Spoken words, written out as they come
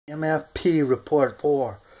MFP Report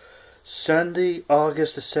for Sunday,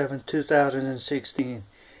 August the 7th, 2016.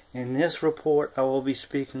 In this report, I will be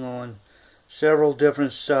speaking on several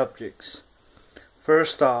different subjects.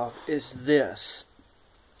 First off is this.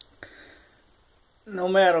 No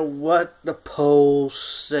matter what the polls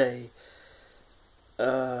say,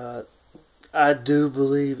 I do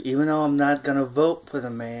believe, even though I'm not going to vote for the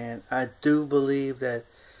man, I do believe that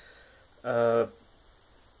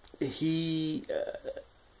he,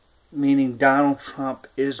 meaning Donald Trump,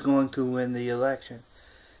 is going to win the election.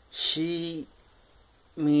 She,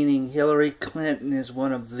 meaning Hillary Clinton, is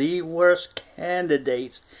one of the worst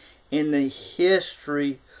candidates in the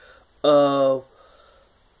history of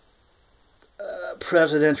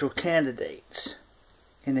presidential candidates,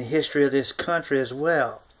 in the history of this country as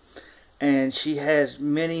well. And she has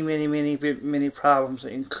many problems,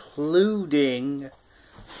 including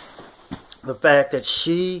the fact that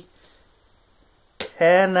she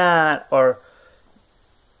cannot, or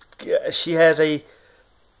she has a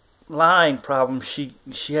lying problem. She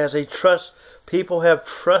has a trust. People have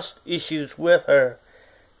trust issues with her.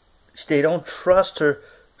 They don't trust her,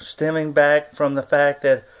 stemming back from the fact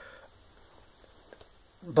that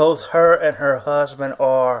both her and her husband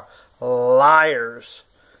are liars,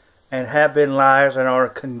 and have been liars, and are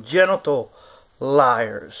congenital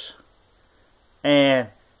liars. And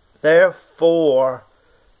therefore,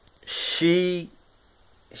 she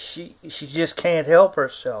just can't help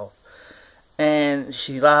herself. And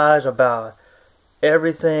she lies about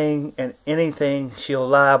everything and anything. She'll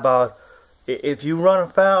lie about. If you run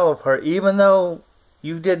afoul of her, even though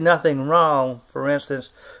you did nothing wrong, for instance,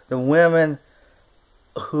 the women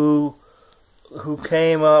who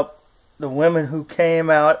came out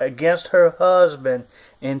against her husband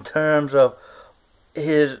in terms of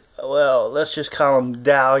his, well, let's just call them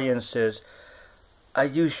dalliances. I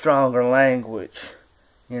use stronger language,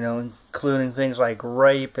 including things like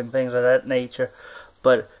rape and things of that nature,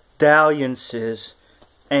 but dalliances,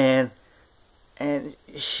 and they're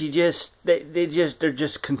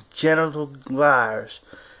just congenital liars,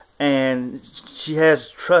 and she has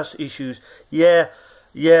trust issues. Yeah,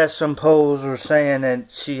 some polls are saying that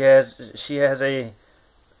she has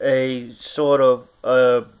a sort of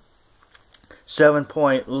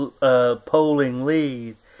 7-point polling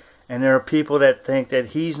lead, and there are people that think that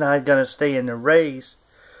he's not going to stay in the race.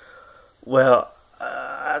 Well,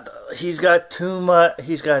 he's got too much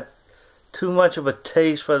of a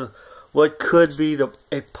taste for what could be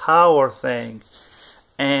a power thing,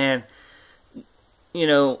 and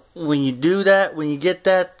when you do that, when you get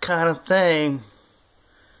that kind of thing,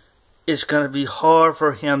 it's going to be hard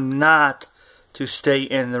for him not to stay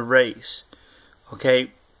in the race.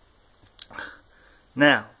 Okay?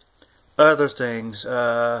 Now, other things.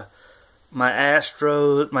 My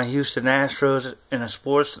Houston Astros, in a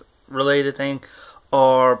sports-related thing,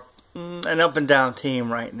 are an up-and-down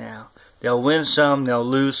team right now. They'll win some, they'll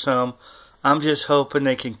lose some. I'm just hoping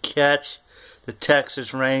they can catch the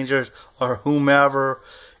Texas Rangers or whomever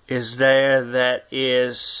is there that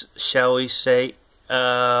is, shall we say,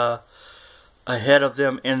 ahead of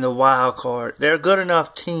them in the wild card. They're a good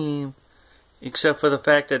enough team, except for the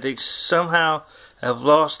fact that they somehow have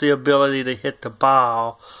lost the ability to hit the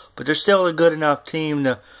ball, but they're still a good enough team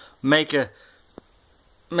to make a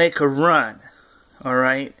run. All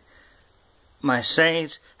right. My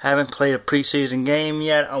Saints haven't played a preseason game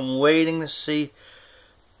yet. I'm waiting to see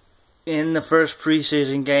in the first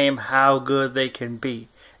preseason game how good they can be.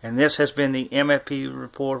 And this has been the MFP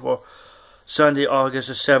Report for Sunday, August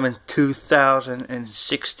the 7th,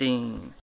 2016.